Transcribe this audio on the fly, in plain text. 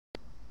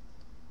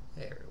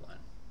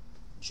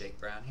Jake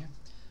Brown here.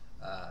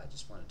 I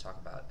just want to talk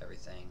about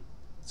everything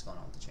that's going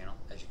on with the channel.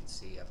 As you can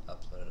see, I've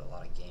uploaded a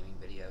lot of gaming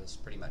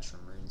videos, pretty much from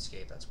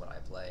RuneScape. That's what I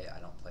play. I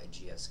don't play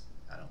GS.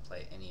 I don't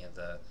play any of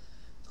the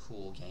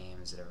cool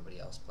games that everybody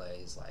else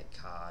plays, like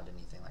COD,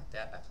 anything like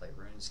that. I play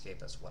RuneScape.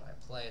 That's what I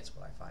play. It's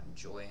what I find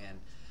joy in.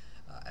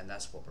 And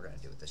that's what we're going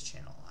to do with this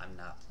channel. I'm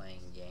not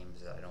playing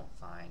games that I don't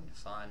find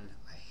fun.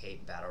 I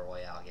hate Battle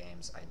Royale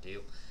games. I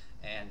do.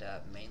 And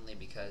mainly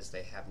because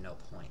they have no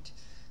point.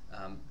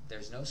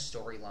 There's no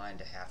storyline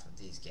to half of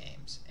these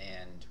games,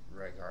 and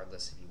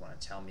regardless if you want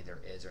to tell me there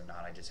is or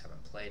not, I just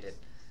haven't played it.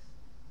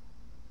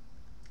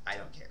 I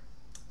don't care.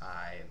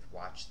 I've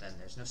watched them.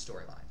 There's no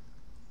storyline.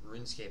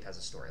 RuneScape has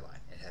a storyline.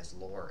 It has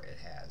lore. It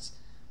has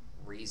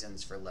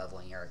reasons for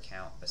leveling your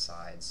account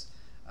besides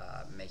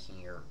making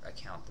your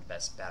account the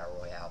best Battle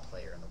Royale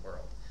player in the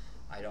world.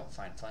 I don't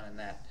find fun in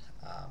that,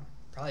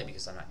 probably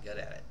because I'm not good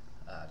at it,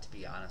 to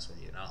be honest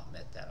with you, and I'll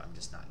admit that I'm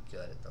just not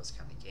good at those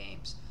kind of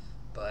games.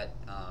 But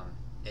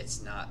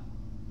it's not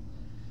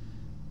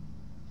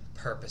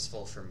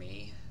purposeful for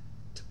me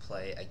to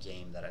play a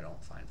game that I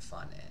don't find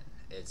fun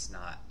in. It's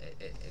not,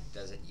 it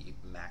doesn't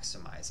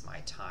maximize my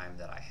time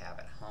that I have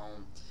at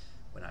home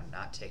when I'm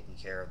not taking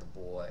care of the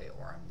boy,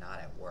 or I'm not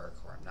at work,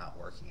 or I'm not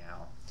working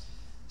out.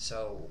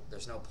 So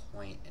there's no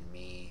point in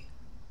me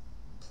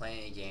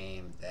playing a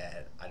game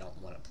that I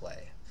don't want to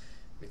play.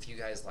 If you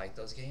guys like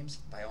those games,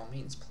 by all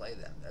means play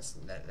them.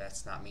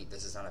 That's not me.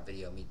 This is not a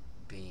video of me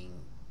being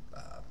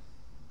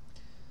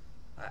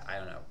I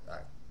don't know,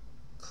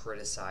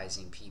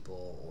 criticizing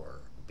people or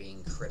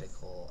being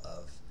critical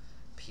of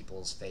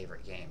people's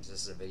favorite games.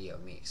 This is a video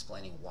of me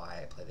explaining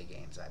why I play the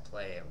games I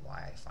play and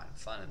why I find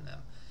fun in them.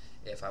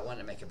 If I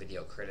wanted to make a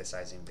video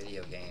criticizing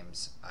video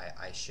games,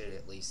 I should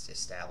at least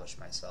establish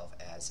myself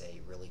as a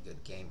really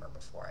good gamer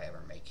before I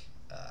ever make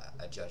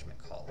a judgment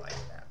call like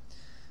that.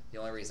 The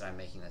only reason I'm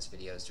making this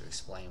video is to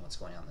explain what's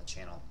going on the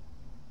channel.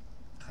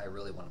 I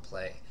really want to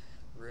play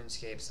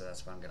RuneScape, so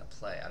that's what I'm going to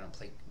play. I don't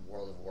play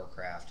World of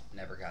Warcraft,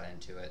 never got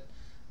into it,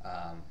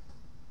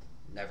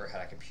 never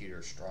had a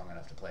computer strong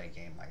enough to play a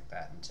game like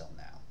that until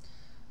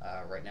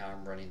now. Right now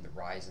I'm running the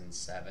Ryzen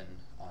 7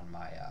 on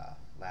my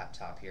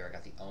laptop here. I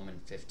got the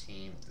Omen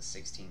 15 with the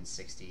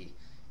 1660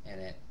 in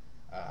it,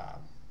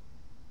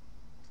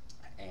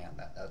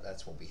 and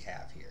that's what we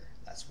have here.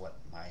 That's what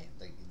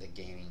the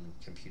gaming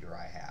computer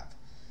I have.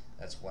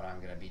 That's what I'm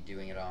going to be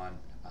doing it on.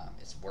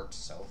 It's worked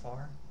so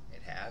far.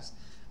 It has.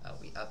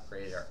 We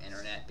upgraded our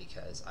internet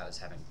because I was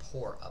having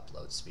poor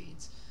upload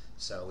speeds.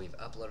 So we've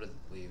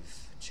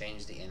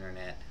changed the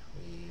internet,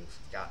 we've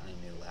gotten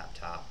a new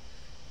laptop.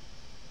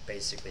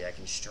 Basically I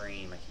can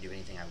stream, I can do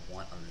anything I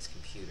want on this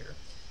computer.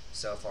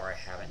 So far I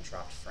haven't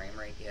dropped frame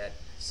rate yet,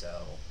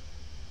 so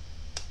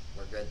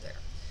we're good there.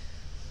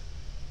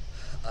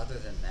 Other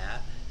than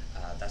that,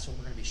 that's what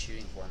we're going to be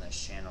shooting for on this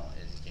channel,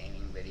 is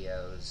gaming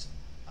videos.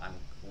 I'm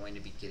going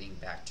to be getting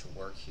back to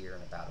work here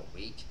in about a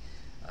week.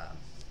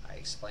 I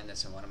explained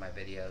this in one of my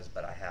videos,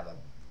 but I had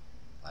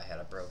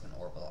a broken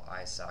orbital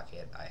eye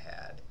socket, I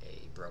had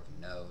a broken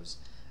nose,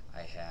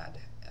 I had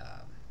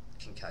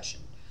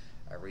concussion.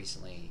 I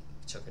recently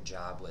took a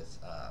job with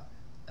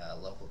a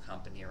local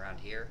company around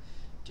here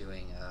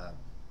doing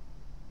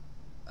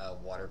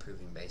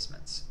waterproofing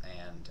basements,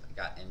 and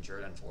got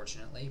injured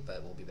unfortunately,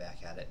 but we'll be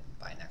back at it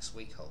by next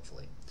week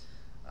hopefully.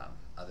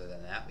 Other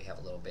than that, we have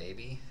a little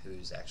baby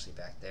who's actually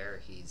back there.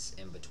 He's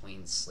in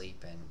between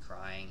sleep and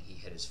crying. He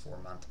hit his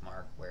 4-month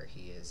mark where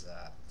he is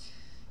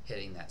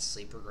hitting that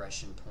sleep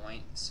regression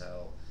point,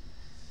 so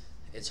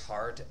it's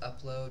hard to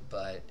upload,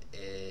 but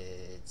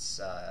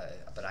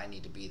but I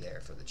need to be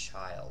there for the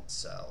child,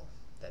 so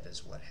that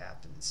is what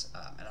happens.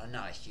 And I'm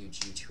not a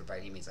huge YouTuber by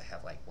any means. I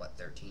have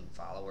 13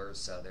 followers,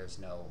 so there's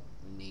no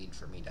need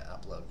for me to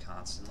upload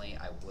constantly.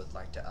 I would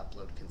like to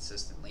upload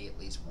consistently, at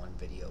least one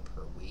video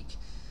per week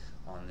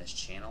on this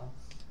channel.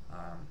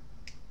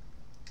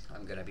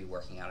 I'm going to be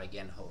working out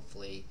again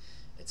hopefully.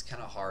 It's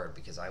kind of hard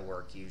because I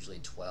work usually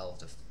 12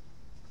 to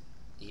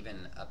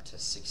even up to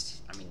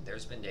 16. I mean,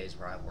 there's been days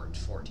where I've worked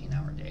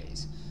 14-hour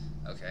days.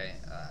 Okay,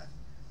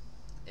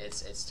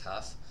 it's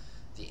tough.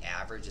 The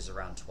average is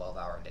around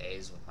 12-hour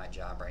days with my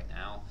job right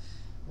now.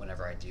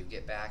 Whenever I do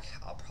get back,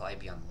 I'll probably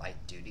be on light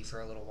duty for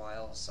a little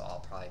while, so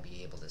I'll probably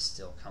be able to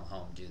still come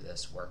home, do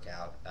this, work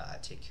out,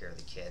 take care of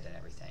the kid and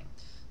everything.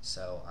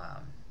 So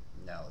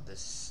no,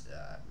 this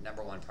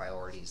number one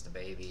priority is the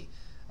baby.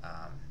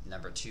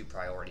 Number two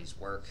priority is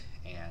work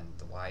and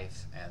the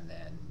wife, and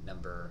then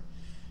number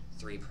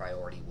 3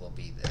 priority will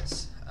be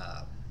this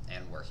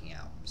and working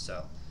out.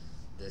 So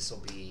this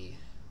will be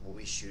what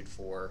we shoot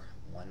for,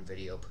 1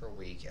 video per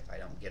week. If I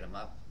don't get them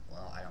up,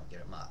 well, I don't get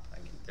them up. I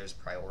mean, there's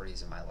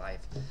priorities in my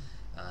life.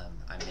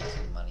 I'm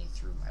making money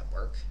through my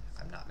work.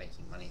 I'm not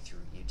making money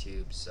through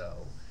YouTube, so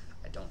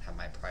I don't have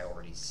my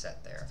priorities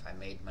set there. If I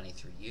made money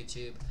through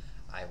YouTube,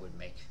 I would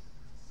make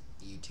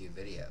YouTube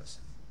videos,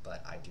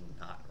 but I do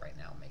not right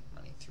now make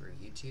money through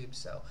YouTube,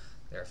 so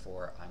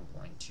therefore I'm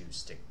going to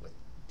stick with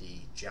the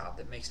job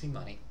that makes me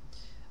money,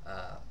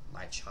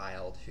 my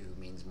child, who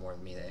means more to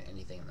me than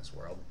anything in this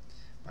world,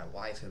 my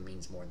wife, who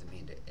means more than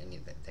me to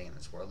anything in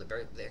this world.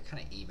 They're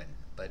kind of even.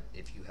 But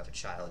if you have a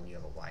child and you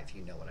have a wife,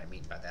 you know what I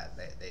mean by that.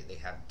 They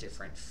have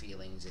different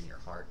feelings in your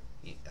heart,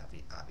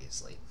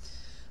 obviously.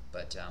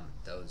 But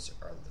those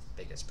are the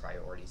biggest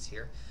priorities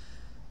here.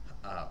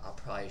 I'll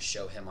probably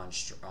show him on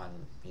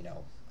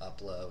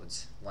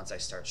uploads once I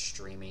start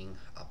streaming.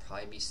 I'll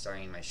probably be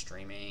starting my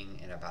streaming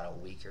in about a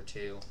week or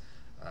two.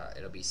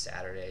 It'll be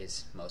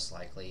Saturdays, most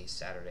likely.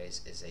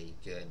 Saturdays is a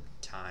good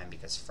time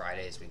because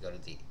Fridays we go to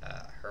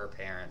her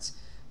parents,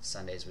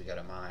 Sundays we go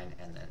to mine,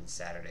 and then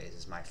Saturdays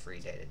is my free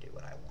day to do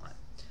what I want.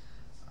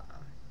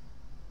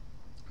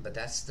 But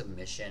that's the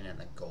mission and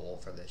the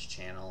goal for this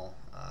channel.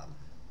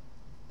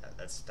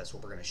 That's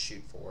what we're going to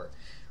shoot for.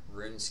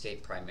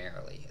 RuneScape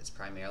primarily. It's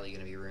primarily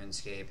going to be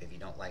RuneScape. If you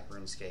don't like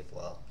RuneScape,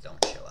 well,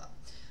 don't show up.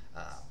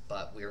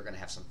 But we're going to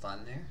have some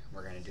fun there.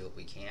 We're going to do what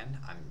we can.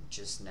 I'm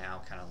just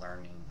now kind of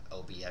learning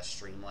OBS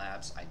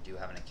Streamlabs. I do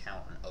have an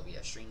account on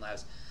OBS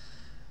Streamlabs.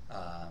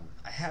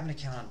 I have an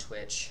account on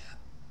Twitch.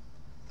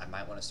 I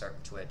might want to start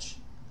with Twitch.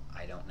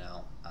 I don't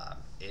know.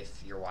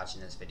 If you're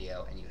watching this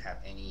video and you have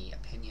any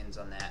opinions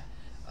on that,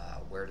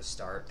 where to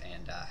start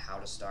and how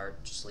to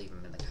start, just leave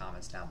them in the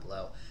comments down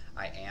below.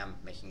 I am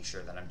making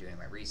sure that I'm doing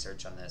my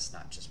research on this,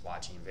 not just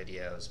watching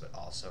videos, but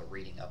also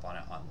reading up on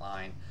it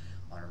online,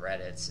 on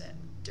Reddits and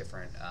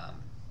different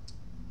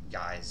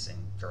guys and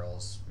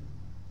girls,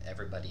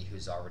 everybody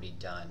who's already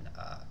done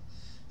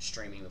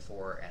streaming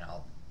before, and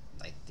I'll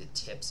like the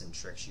tips and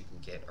tricks you can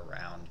get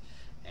around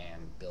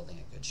and building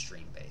a good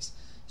stream base.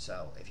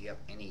 So if you have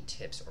any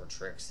tips or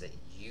tricks that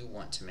you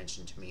want to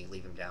mention to me,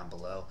 leave them down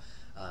below.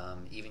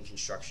 Even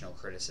constructional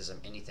criticism,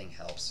 anything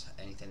helps.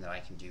 Anything that I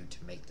can do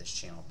to make this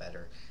channel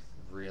better,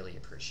 really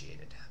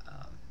appreciated.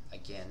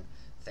 Again,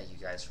 thank you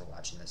guys for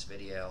watching this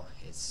video.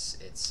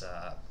 It's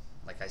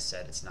like I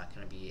said, it's not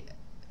going to be,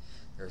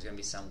 there's going to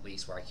be some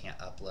weeks where I can't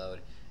upload,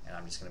 and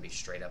I'm just going to be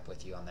straight up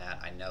with you on that.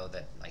 I know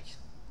that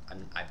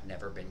I've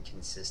never been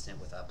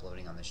consistent with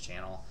uploading on this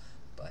channel,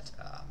 but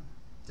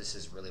this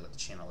is really what the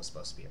channel is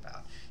supposed to be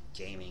about: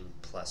 gaming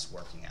plus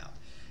working out.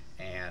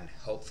 And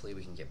hopefully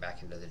we can get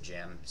back into the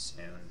gym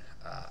soon.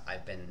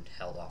 I've been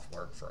held off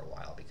work for a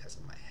while because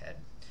of my head,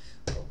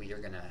 but we're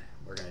gonna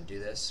do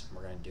this.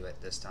 We're gonna do it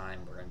this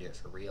time. We're gonna do it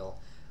for real.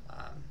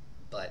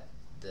 But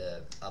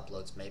the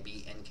uploads may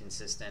be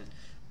inconsistent,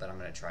 but I'm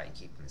gonna try and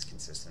keep them as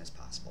consistent as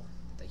possible.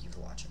 Thank you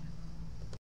for watching.